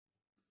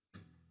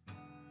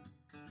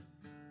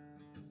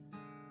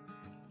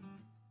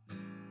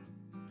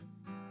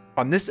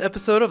On this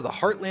episode of the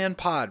Heartland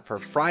Pod for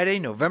Friday,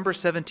 November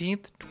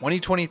 17th,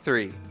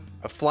 2023,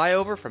 a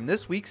flyover from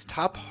this week's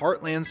top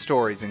Heartland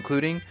stories,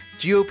 including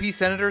GOP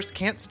senators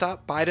can't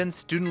stop Biden's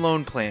student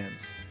loan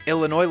plans,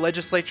 Illinois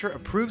legislature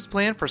approves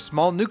plan for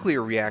small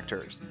nuclear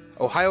reactors,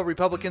 Ohio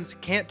Republicans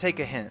can't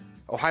take a hint,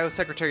 Ohio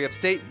Secretary of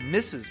State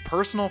misses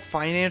personal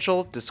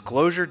financial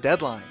disclosure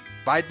deadline,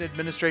 Biden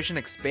administration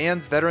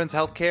expands veterans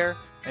health care,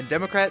 and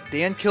Democrat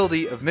Dan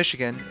Kildee of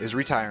Michigan is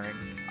retiring.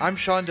 I'm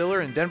Sean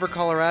Diller in Denver,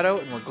 Colorado,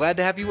 and we're glad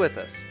to have you with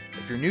us.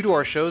 If you're new to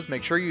our shows,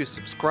 make sure you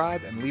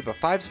subscribe and leave a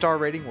 5-star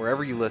rating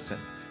wherever you listen.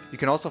 You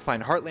can also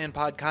find Heartland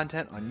Pod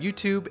content on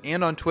YouTube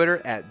and on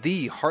Twitter at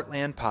The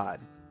Heartland Pod.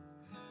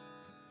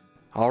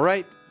 All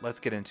right,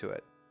 let's get into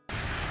it.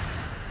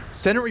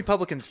 Senate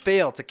Republicans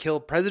fail to kill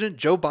President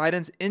Joe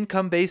Biden's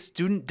income-based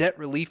student debt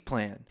relief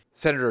plan.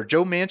 Senator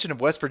Joe Manchin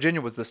of West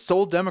Virginia was the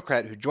sole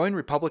Democrat who joined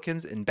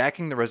Republicans in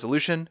backing the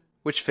resolution,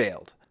 which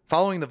failed.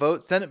 Following the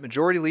vote, Senate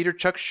Majority Leader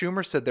Chuck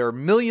Schumer said there are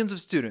millions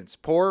of students,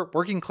 poor,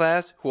 working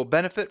class, who will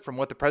benefit from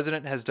what the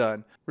president has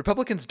done.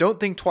 Republicans don't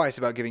think twice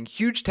about giving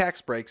huge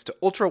tax breaks to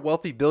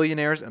ultra-wealthy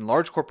billionaires and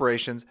large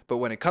corporations, but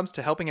when it comes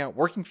to helping out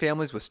working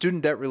families with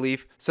student debt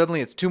relief,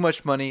 suddenly it's too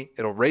much money,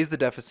 it'll raise the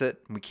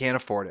deficit, and we can't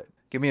afford it.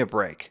 Give me a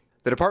break.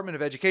 The Department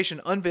of Education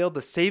unveiled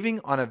the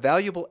Saving on a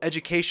Valuable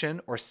Education,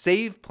 or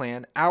SAVE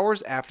plan,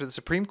 hours after the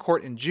Supreme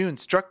Court in June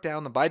struck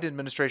down the Biden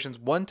administration's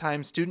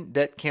one-time student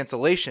debt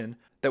cancellation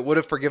that would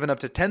have forgiven up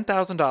to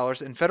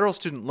 $10,000 in federal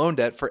student loan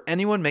debt for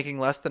anyone making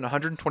less than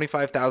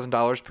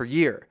 $125,000 per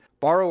year.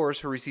 Borrowers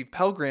who receive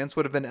Pell Grants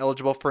would have been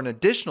eligible for an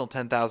additional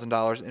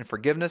 $10,000 in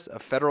forgiveness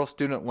of federal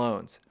student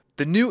loans.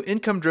 The new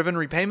income-driven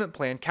repayment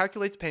plan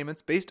calculates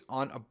payments based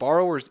on a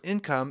borrower's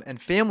income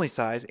and family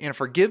size and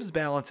forgives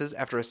balances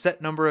after a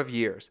set number of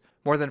years.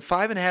 More than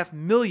 5.5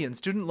 million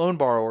student loan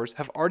borrowers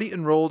have already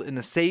enrolled in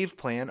the SAVE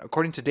plan,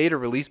 according to data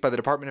released by the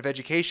Department of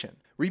Education.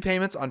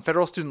 Repayments on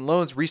federal student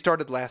loans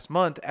restarted last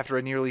month after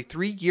a nearly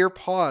 3-year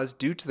pause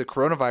due to the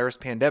coronavirus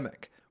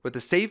pandemic. With the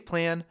SAVE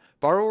plan,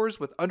 borrowers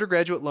with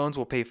undergraduate loans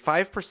will pay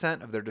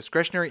 5% of their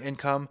discretionary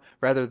income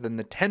rather than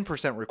the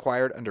 10%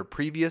 required under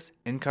previous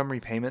income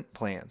repayment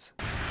plans.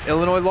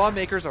 Illinois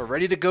lawmakers are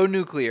ready to go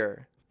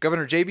nuclear.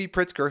 Governor J.B.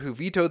 Pritzker, who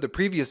vetoed the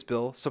previous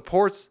bill,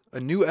 supports a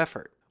new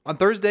effort. On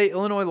Thursday,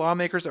 Illinois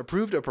lawmakers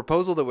approved a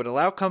proposal that would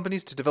allow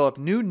companies to develop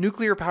new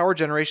nuclear power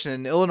generation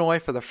in Illinois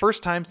for the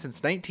first time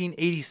since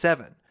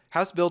 1987.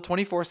 House Bill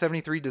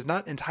 2473 does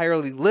not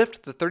entirely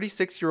lift the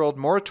 36-year-old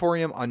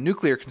moratorium on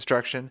nuclear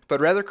construction, but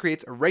rather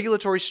creates a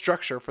regulatory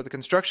structure for the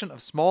construction of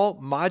small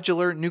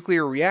modular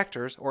nuclear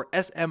reactors, or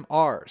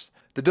SMRs.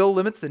 The bill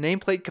limits the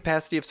nameplate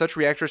capacity of such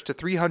reactors to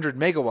 300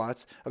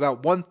 megawatts,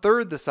 about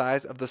one-third the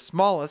size of the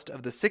smallest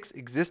of the 6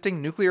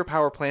 existing nuclear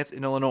power plants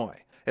in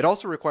Illinois. It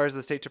also requires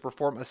the state to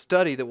perform a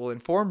study that will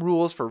inform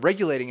rules for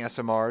regulating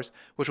SMRs,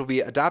 which will be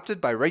adopted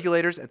by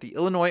regulators at the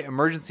Illinois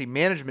Emergency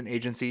Management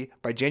Agency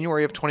by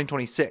January of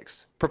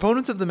 2026.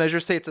 Proponents of the measure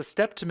say it's a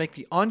step to make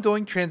the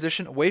ongoing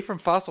transition away from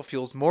fossil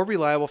fuels more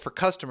reliable for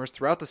customers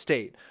throughout the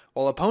state,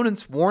 while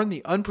opponents warn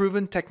the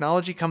unproven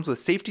technology comes with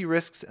safety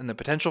risks and the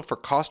potential for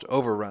cost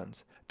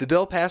overruns. The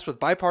bill passed with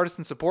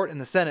bipartisan support in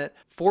the Senate,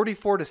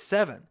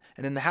 44-7,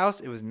 and in the House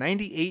it was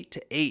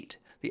 98-8.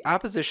 The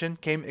opposition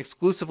came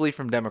exclusively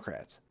from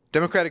Democrats.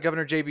 Democratic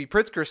Governor J.B.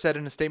 Pritzker said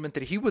in a statement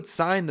that he would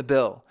sign the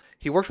bill.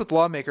 He worked with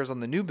lawmakers on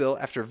the new bill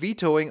after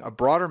vetoing a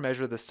broader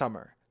measure this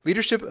summer.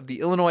 Leadership of the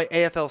Illinois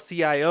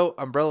AFL-CIO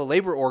umbrella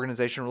labor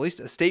organization released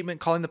a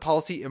statement calling the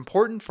policy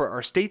important for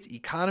our state's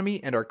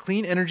economy and our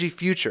clean energy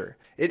future.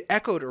 It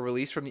echoed a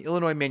release from the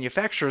Illinois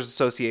Manufacturers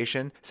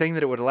Association saying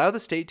that it would allow the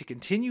state to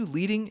continue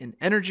leading in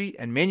energy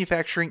and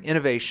manufacturing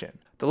innovation.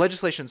 The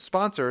legislation's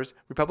sponsors,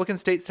 Republican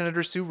State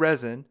Senator Sue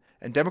Rezin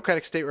and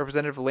Democratic State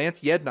Representative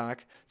Lance Yednock,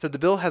 said the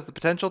bill has the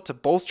potential to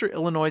bolster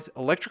Illinois'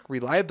 electric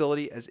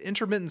reliability as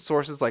intermittent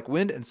sources like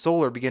wind and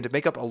solar begin to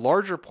make up a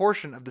larger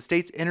portion of the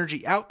state's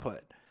energy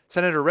output.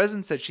 Senator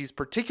Rezin said she's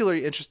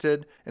particularly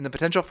interested in the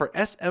potential for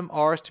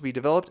SMRs to be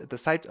developed at the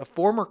sites of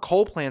former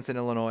coal plants in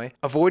Illinois,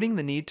 avoiding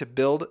the need to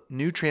build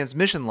new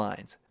transmission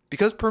lines.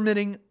 Because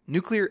permitting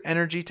nuclear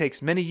energy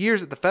takes many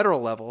years at the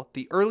federal level,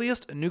 the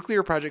earliest a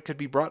nuclear project could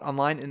be brought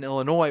online in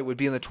Illinois would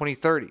be in the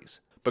 2030s.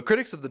 But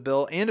critics of the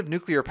bill and of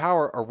nuclear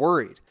power are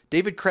worried.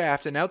 David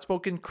Kraft, an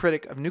outspoken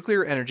critic of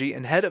nuclear energy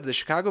and head of the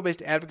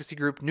Chicago-based advocacy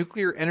group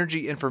Nuclear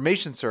Energy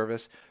Information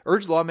Service,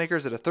 urged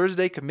lawmakers at a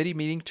Thursday committee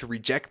meeting to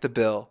reject the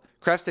bill.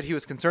 Kraft said he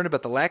was concerned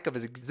about the lack of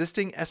his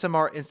existing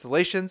SMR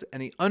installations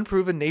and the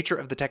unproven nature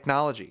of the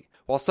technology.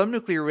 While some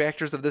nuclear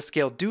reactors of this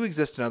scale do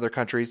exist in other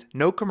countries,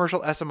 no commercial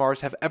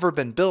SMRs have ever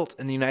been built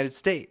in the United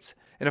States.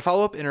 In a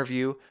follow-up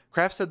interview,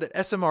 Kraft said that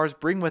SMRs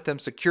bring with them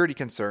security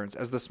concerns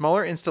as the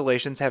smaller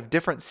installations have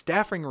different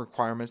staffing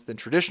requirements than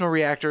traditional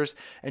reactors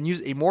and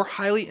use a more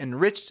highly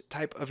enriched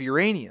type of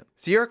uranium.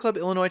 Sierra Club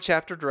Illinois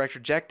chapter director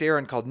Jack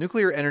Darren called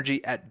nuclear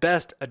energy at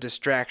best a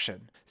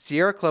distraction.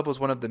 Sierra Club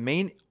was one of the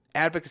main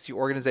advocacy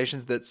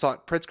organizations that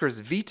sought Pritzker's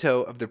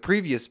veto of the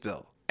previous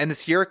bill, and the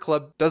Sierra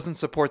Club doesn't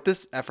support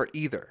this effort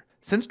either.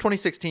 Since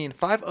 2016,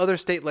 5 other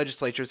state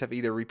legislatures have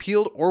either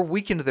repealed or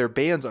weakened their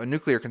bans on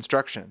nuclear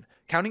construction.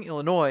 Counting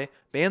Illinois,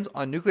 bans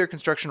on nuclear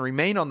construction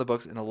remain on the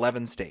books in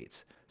 11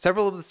 states.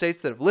 Several of the states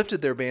that have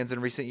lifted their bans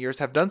in recent years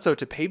have done so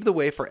to pave the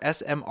way for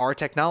SMR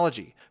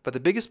technology, but the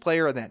biggest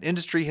player in that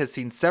industry has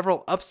seen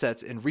several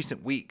upsets in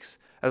recent weeks.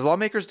 As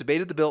lawmakers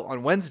debated the bill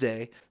on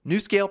Wednesday,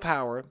 NuScale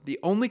Power, the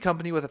only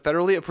company with a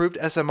federally approved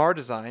SMR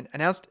design,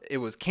 announced it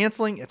was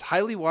canceling its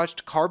highly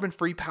watched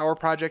carbon-free power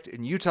project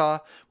in Utah,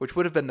 which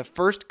would have been the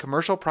first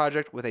commercial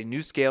project with a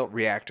NuScale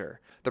reactor.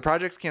 The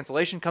project's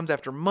cancellation comes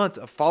after months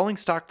of falling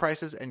stock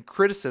prices and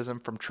criticism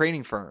from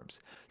trading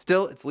firms.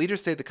 Still, its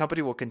leaders say the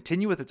company will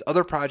continue with its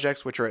other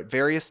projects, which are at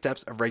various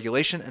steps of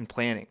regulation and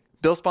planning.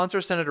 Bill sponsor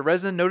Senator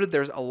Resin noted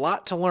there's a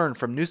lot to learn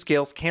from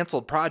NuScale's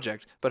canceled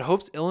project, but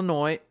hopes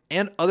Illinois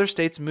and other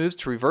states' moves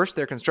to reverse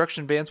their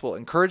construction bans will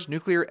encourage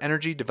nuclear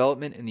energy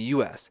development in the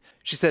U.S.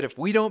 She said if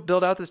we don't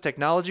build out this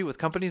technology with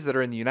companies that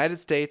are in the United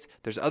States,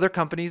 there's other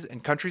companies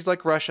in countries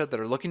like Russia that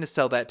are looking to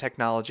sell that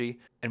technology,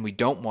 and we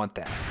don't want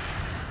that.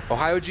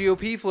 Ohio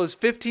GOP flows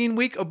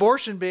 15-week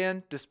abortion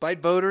ban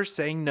despite voters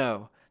saying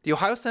no. The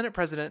Ohio Senate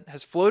president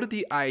has floated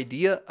the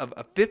idea of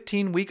a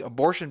 15-week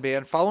abortion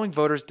ban following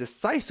voters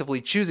decisively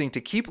choosing to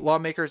keep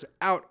lawmakers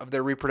out of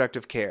their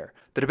reproductive care.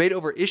 The debate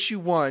over Issue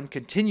 1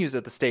 continues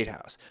at the State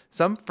House.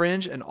 Some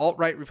fringe and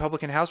alt-right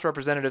Republican House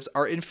representatives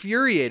are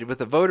infuriated with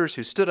the voters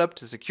who stood up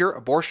to secure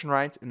abortion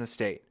rights in the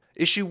state.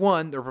 Issue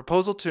 1, their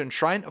proposal to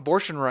enshrine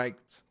abortion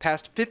rights,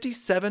 passed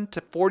 57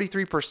 to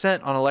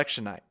 43% on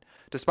election night.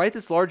 Despite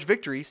this large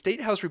victory,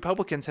 State House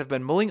Republicans have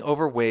been mulling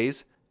over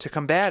ways to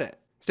combat it.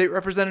 State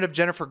Representative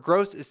Jennifer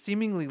Gross is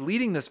seemingly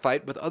leading this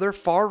fight with other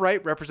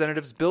far-right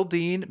representatives Bill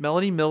Dean,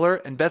 Melanie Miller,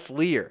 and Beth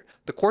Lear.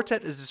 The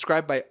quartet is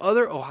described by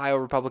other Ohio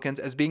Republicans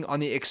as being on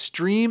the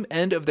extreme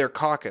end of their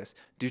caucus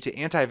due to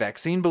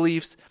anti-vaccine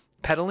beliefs,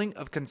 peddling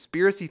of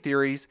conspiracy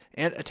theories,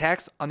 and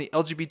attacks on the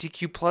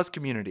LGBTQ+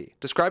 community.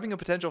 Describing a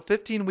potential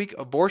 15-week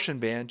abortion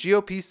ban,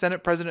 GOP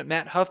Senate President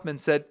Matt Huffman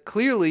said,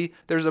 "Clearly,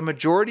 there's a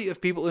majority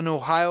of people in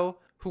Ohio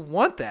who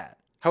want that."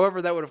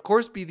 However, that would of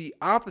course be the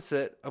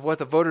opposite of what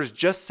the voters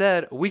just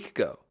said a week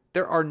ago.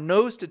 There are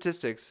no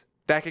statistics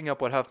backing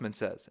up what Huffman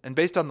says, and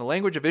based on the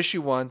language of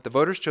Issue 1, the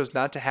voters chose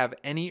not to have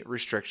any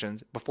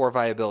restrictions before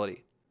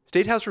viability.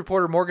 State House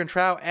reporter Morgan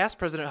Trow asked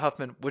President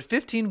Huffman, would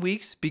 15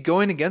 weeks be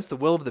going against the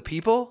will of the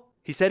people?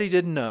 He said he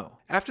didn't know.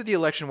 After the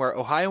election where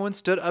Ohioans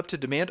stood up to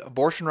demand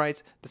abortion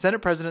rights, the Senate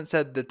president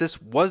said that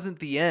this wasn't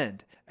the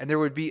end, and there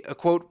would be a,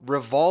 quote,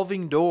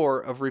 revolving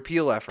door of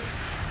repeal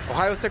efforts.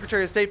 Ohio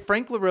Secretary of State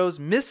Frank LaRose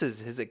misses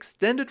his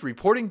extended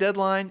reporting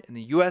deadline in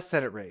the U.S.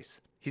 Senate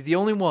race. He's the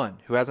only one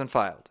who hasn't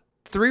filed.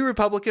 3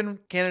 Republican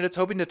candidates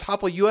hoping to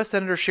topple U.S.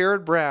 Senator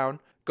Sherrod Brown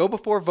go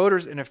before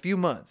voters in a few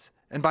months,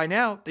 and by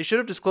now, they should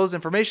have disclosed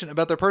information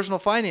about their personal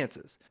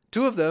finances.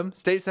 2 of them,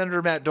 State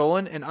Senator Matt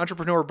Dolan and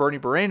entrepreneur Bernie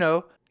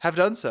Moreno, have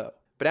done so.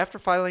 But after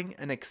filing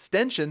an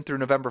extension through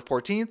November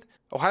 14th,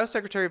 Ohio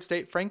Secretary of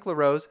State Frank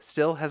LaRose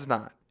still has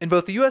not. In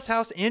both the U.S.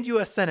 House and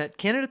U.S. Senate,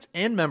 candidates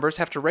and members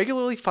have to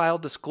regularly file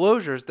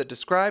disclosures that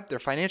describe their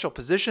financial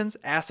positions,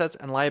 assets,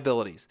 and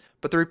liabilities.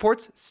 But the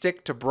reports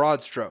stick to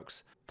broad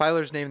strokes.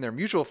 Filers name their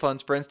mutual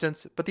funds, for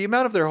instance, but the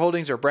amount of their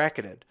holdings are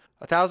bracketed,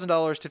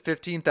 $1,000 to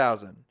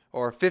 $15,000,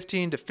 or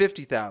 $15,000 to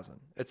 $50,000,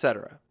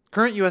 etc.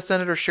 Current U.S.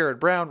 Senator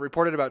Sherrod Brown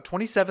reported about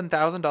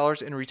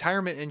 $27,000 in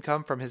retirement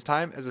income from his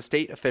time as a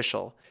state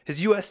official.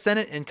 His U.S.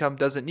 Senate income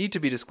doesn't need to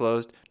be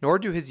disclosed, nor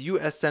do his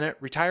U.S. Senate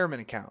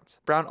retirement accounts.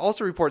 Brown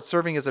also reports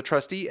serving as a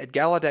trustee at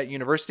Gallaudet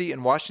University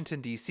in Washington,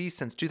 D.C.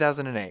 since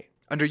 2008.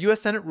 Under U.S.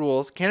 Senate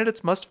rules,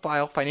 candidates must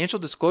file financial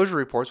disclosure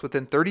reports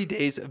within 30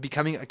 days of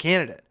becoming a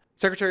candidate.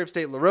 Secretary of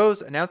State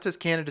LaRose announced his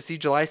candidacy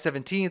July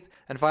 17th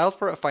and filed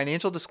for a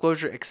financial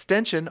disclosure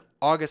extension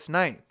August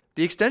 9th.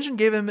 The extension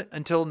gave him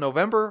until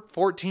November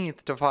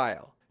 14th to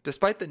file.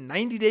 Despite the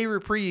 90-day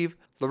reprieve,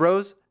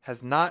 LaRose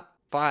has not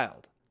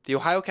filed. The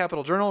Ohio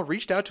Capital Journal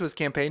reached out to his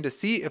campaign to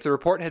see if the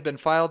report had been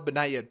filed but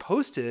not yet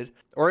posted,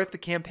 or if the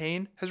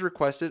campaign has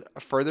requested a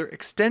further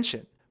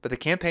extension, but the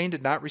campaign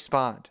did not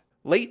respond.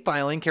 Late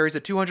filing carries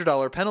a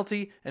 $200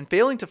 penalty, and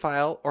failing to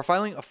file or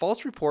filing a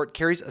false report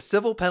carries a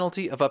civil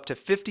penalty of up to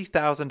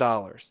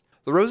 $50,000.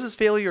 LaRose's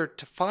failure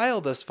to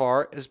file thus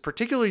far is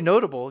particularly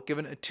notable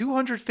given a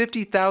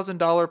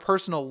 $250,000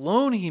 personal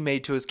loan he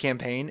made to his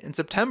campaign in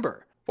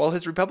September. While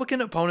his Republican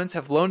opponents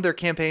have loaned their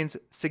campaigns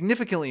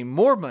significantly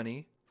more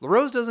money,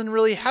 LaRose doesn't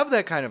really have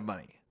that kind of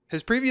money.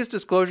 His previous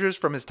disclosures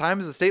from his time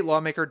as a state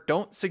lawmaker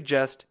don't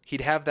suggest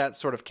he'd have that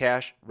sort of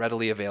cash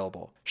readily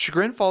available.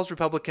 Chagrin Falls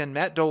Republican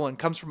Matt Dolan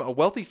comes from a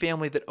wealthy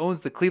family that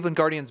owns the Cleveland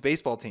Guardians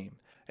baseball team.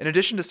 In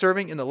addition to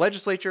serving in the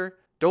legislature,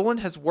 Dolan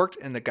has worked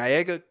in the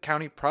Geauga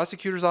County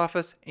Prosecutor's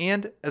Office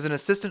and as an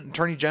assistant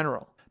attorney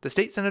general. The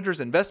state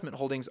senator's investment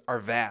holdings are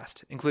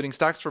vast, including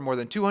stocks for more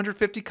than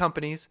 250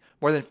 companies,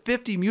 more than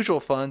 50 mutual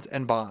funds,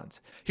 and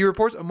bonds. He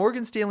reports a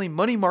Morgan Stanley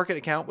money market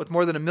account with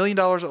more than $1 million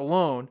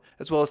alone,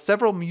 as well as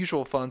several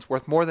mutual funds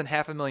worth more than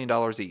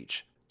 $500,000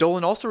 each.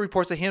 Dolan also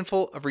reports a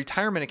handful of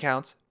retirement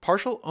accounts,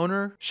 partial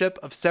ownership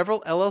of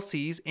several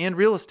LLCs, and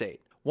real estate.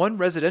 One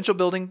residential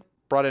building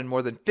brought in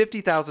more than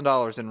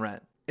 $50,000 in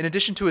rent. In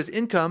addition to his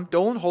income,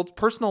 Dolan holds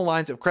personal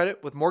lines of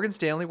credit with Morgan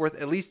Stanley worth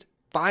at least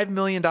 $5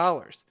 million.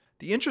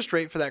 The interest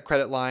rate for that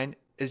credit line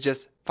is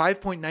just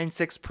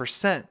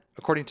 5.96%,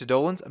 according to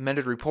Dolan's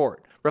amended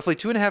report, roughly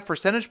 2.5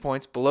 percentage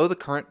points below the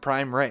current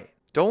prime rate.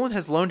 Dolan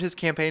has loaned his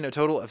campaign a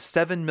total of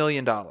 $7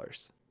 million.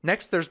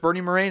 Next, there's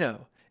Bernie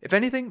Moreno. If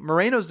anything,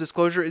 Moreno's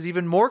disclosure is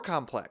even more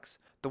complex.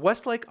 The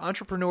Westlake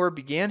entrepreneur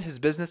began his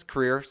business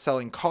career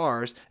selling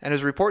cars, and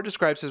his report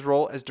describes his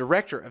role as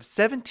director of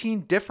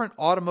 17 different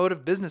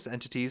automotive business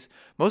entities,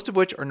 most of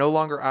which are no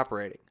longer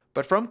operating.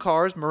 But from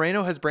cars,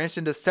 Moreno has branched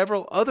into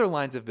several other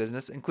lines of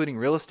business, including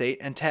real estate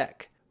and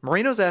tech.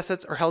 Moreno's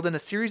assets are held in a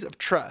series of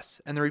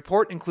trusts, and the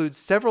report includes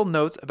several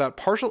notes about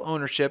partial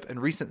ownership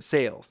and recent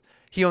sales.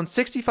 He owns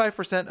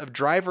 65% of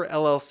Driver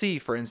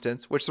LLC, for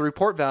instance, which the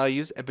report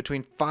values at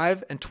between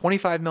 $5 and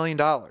 $25 million.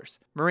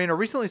 Moreno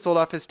recently sold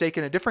off his stake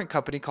in a different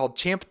company called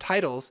Champ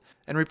Titles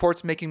and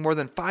reports making more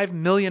than $5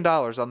 million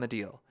on the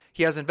deal.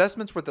 He has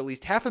investments worth at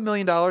least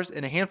 $500,000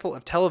 in a handful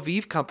of Tel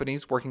Aviv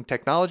companies working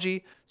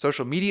technology,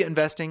 social media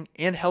investing,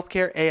 and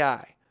healthcare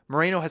AI.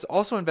 Moreno has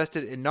also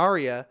invested in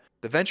Naria,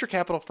 the venture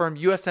capital firm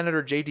U.S.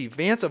 Senator J.D.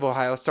 Vance of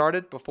Ohio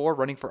started before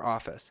running for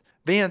office.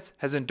 Vance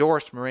has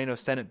endorsed Moreno's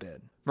Senate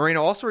bid.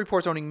 Moreno also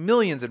reports owning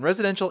millions in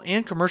residential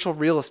and commercial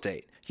real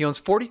estate. He owns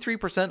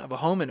 43% of a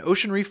home in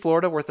Ocean Reef,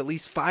 Florida worth at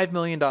least $5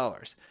 million.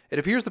 It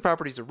appears the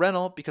property is a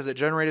rental because it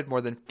generated more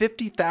than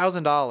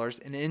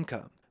 $50,000 in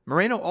income.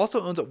 Moreno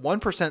also owns a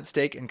 1%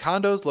 stake in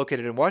condos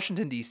located in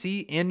Washington,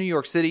 D.C. and New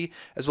York City,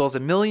 as well as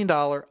 $1 million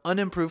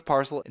unimproved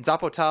parcel in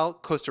Zapotal,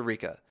 Costa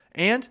Rica,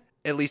 and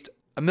at least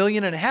 $1.5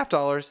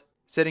 million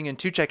sitting in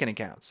 2 checking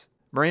accounts.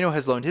 Moreno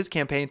has loaned his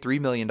campaign $3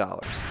 million.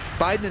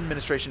 Biden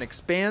administration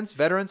expands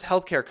veterans'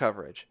 health care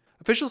coverage.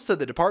 Officials said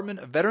the Department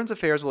of Veterans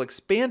Affairs will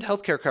expand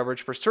health care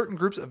coverage for certain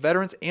groups of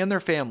veterans and their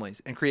families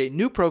and create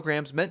new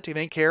programs meant to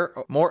make care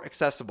more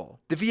accessible.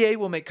 The VA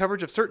will make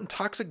coverage of certain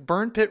toxic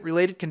burn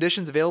pit-related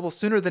conditions available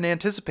sooner than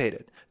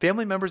anticipated.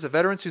 Family members of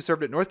veterans who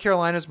served at North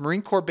Carolina's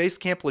Marine Corps Base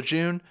Camp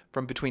Lejeune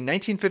from between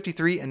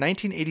 1953 and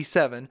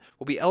 1987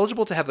 will be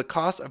eligible to have the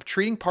cost of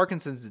treating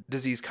Parkinson's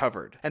disease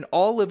covered, and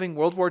all living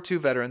World War II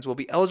veterans will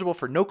be eligible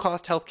for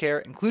no-cost health care,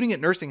 including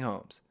at nursing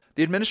homes.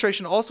 The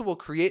administration also will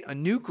create a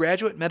new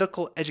graduate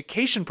medical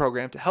education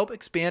program to help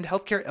expand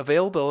healthcare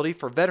availability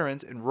for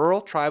veterans in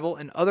rural, tribal,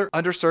 and other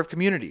underserved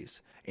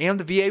communities. And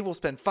the VA will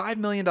spend $5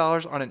 million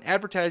on an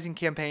advertising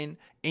campaign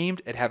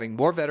aimed at having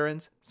more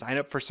veterans sign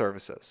up for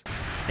services.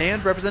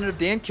 And Representative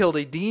Dan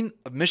Kildee, Dean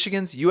of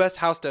Michigan's U.S.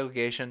 House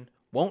delegation,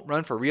 won't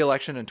run for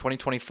re-election in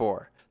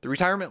 2024. The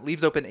retirement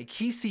leaves open a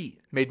key seat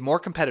made more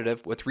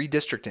competitive with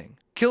redistricting.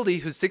 Kildee,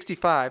 who's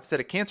 65, said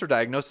a cancer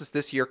diagnosis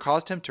this year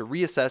caused him to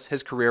reassess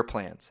his career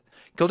plans.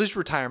 Kildee's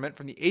retirement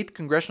from the 8th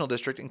Congressional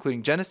District,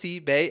 including Genesee,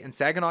 Bay, and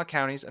Saginaw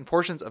counties and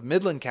portions of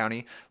Midland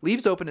County,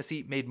 leaves open a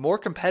seat made more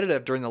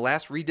competitive during the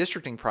last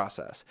redistricting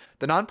process.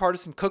 The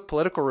nonpartisan Cook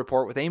Political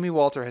Report with Amy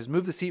Walter has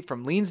moved the seat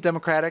from leans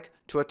Democratic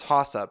to a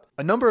toss-up.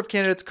 A number of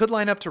candidates could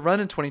line up to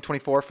run in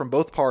 2024 from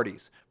both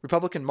parties.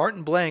 Republican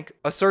Martin Blank,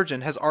 a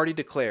surgeon, has already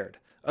declared.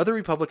 Other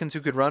Republicans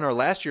who could run are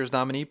last year's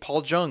nominee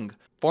Paul Jung,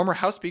 former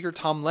House Speaker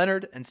Tom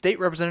Leonard, and State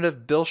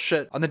Representative Bill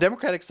Schutt. On the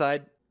Democratic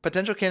side,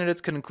 potential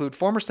candidates could include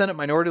former Senate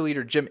Minority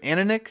Leader Jim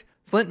Ananich,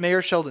 Flint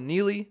Mayor Sheldon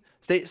Neely,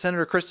 State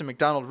Senator Kristen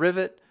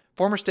McDonald-Rivet,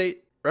 former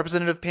State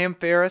Representative Pam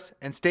Ferris,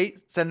 and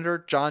State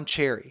Senator John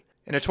Cherry.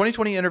 In a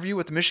 2020 interview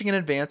with the Michigan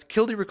Advance,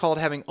 Kildee recalled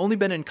having only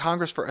been in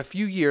Congress for a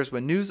few years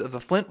when news of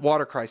the Flint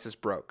water crisis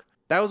broke.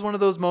 That was one of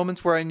those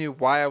moments where I knew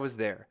why I was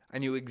there. I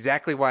knew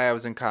exactly why I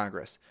was in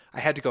Congress. I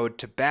had to go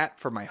to bat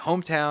for my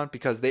hometown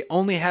because they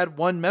only had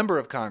one member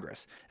of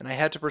Congress, and I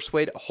had to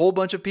persuade a whole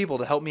bunch of people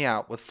to help me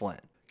out with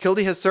Flint.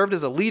 Kildee has served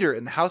as a leader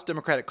in the House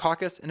Democratic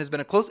Caucus and has been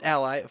a close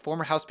ally of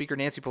former House Speaker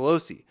Nancy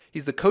Pelosi.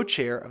 He's the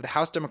co-chair of the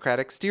House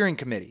Democratic Steering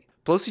Committee.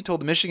 Pelosi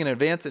told the Michigan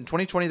Advance in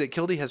 2020 that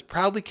Kildee has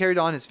proudly carried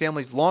on his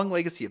family's long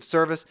legacy of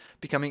service,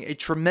 becoming a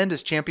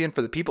tremendous champion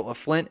for the people of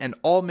Flint and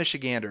all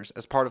Michiganders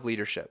as part of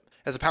leadership.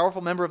 As a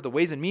powerful member of the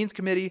Ways and Means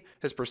Committee,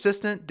 his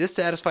persistent,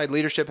 dissatisfied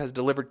leadership has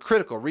delivered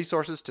critical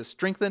resources to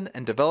strengthen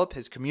and develop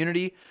his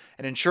community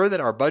and ensure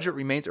that our budget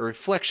remains a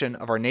reflection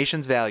of our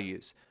nation's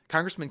values.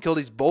 Congressman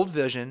Kildee's bold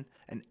vision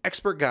and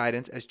expert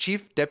guidance as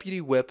Chief Deputy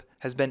Whip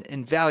has been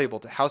invaluable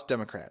to House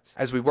Democrats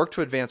as we work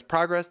to advance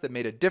progress that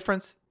made a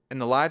difference in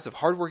the lives of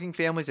hardworking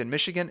families in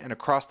Michigan and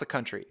across the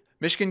country.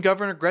 Michigan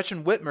Governor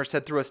Gretchen Whitmer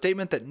said through a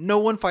statement that no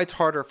one fights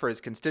harder for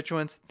his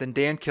constituents than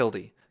Dan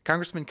Kildee.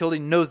 Congressman Kildee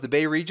knows the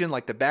Bay region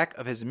like the back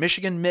of his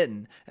Michigan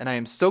mitten, and I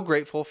am so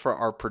grateful for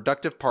our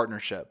productive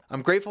partnership.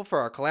 I'm grateful for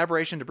our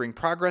collaboration to bring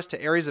progress to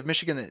areas of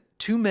Michigan that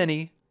too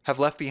many have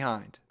left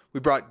behind. We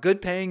brought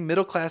good-paying,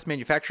 middle-class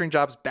manufacturing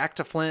jobs back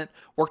to Flint,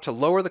 worked to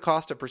lower the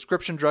cost of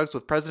prescription drugs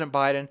with President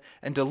Biden,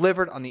 and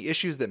delivered on the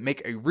issues that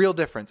make a real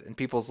difference in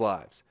people's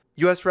lives.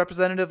 U.S.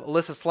 Representative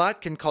Alyssa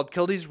Slotkin called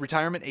Kildee's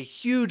retirement a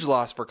huge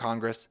loss for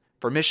Congress,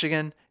 for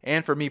Michigan,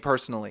 and for me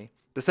personally.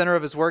 The center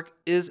of his work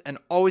is and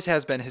always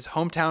has been his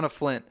hometown of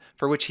Flint,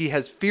 for which he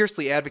has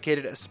fiercely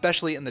advocated,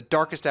 especially in the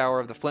darkest hour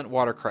of the Flint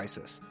water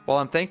crisis. While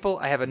I'm thankful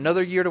I have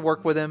another year to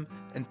work with him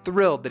and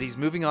thrilled that he's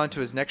moving on to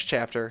his next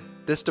chapter,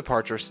 this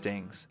departure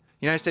stings.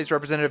 United States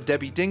Representative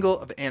Debbie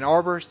Dingell of Ann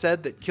Arbor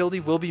said that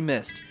Kildee will be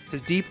missed.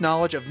 His deep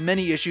knowledge of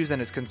many issues and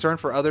his concern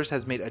for others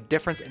has made a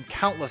difference in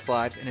countless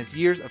lives, and his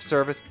years of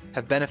service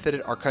have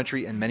benefited our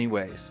country in many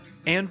ways.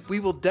 And we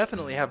will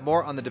definitely have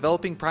more on the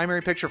developing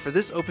primary picture for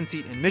this open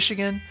seat in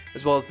Michigan,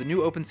 as well as the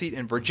new open seat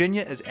in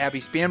Virginia as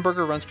Abby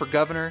Spanberger runs for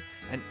governor,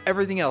 and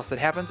everything else that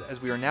happens as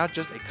we are now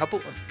just a couple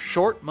of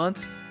short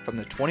months from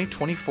the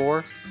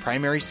 2024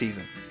 primary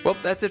season. Well,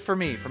 that's it for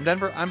me. From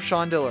Denver, I'm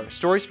Sean Diller.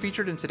 Stories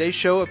featured in today's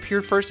show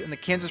appeared first in the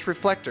Kansas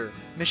Reflector,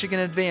 Michigan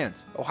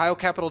Advance, Ohio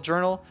Capital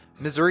Journal,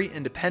 Missouri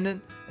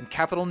Independent, and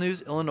Capital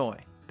News Illinois.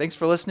 Thanks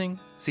for listening.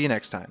 See you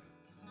next time.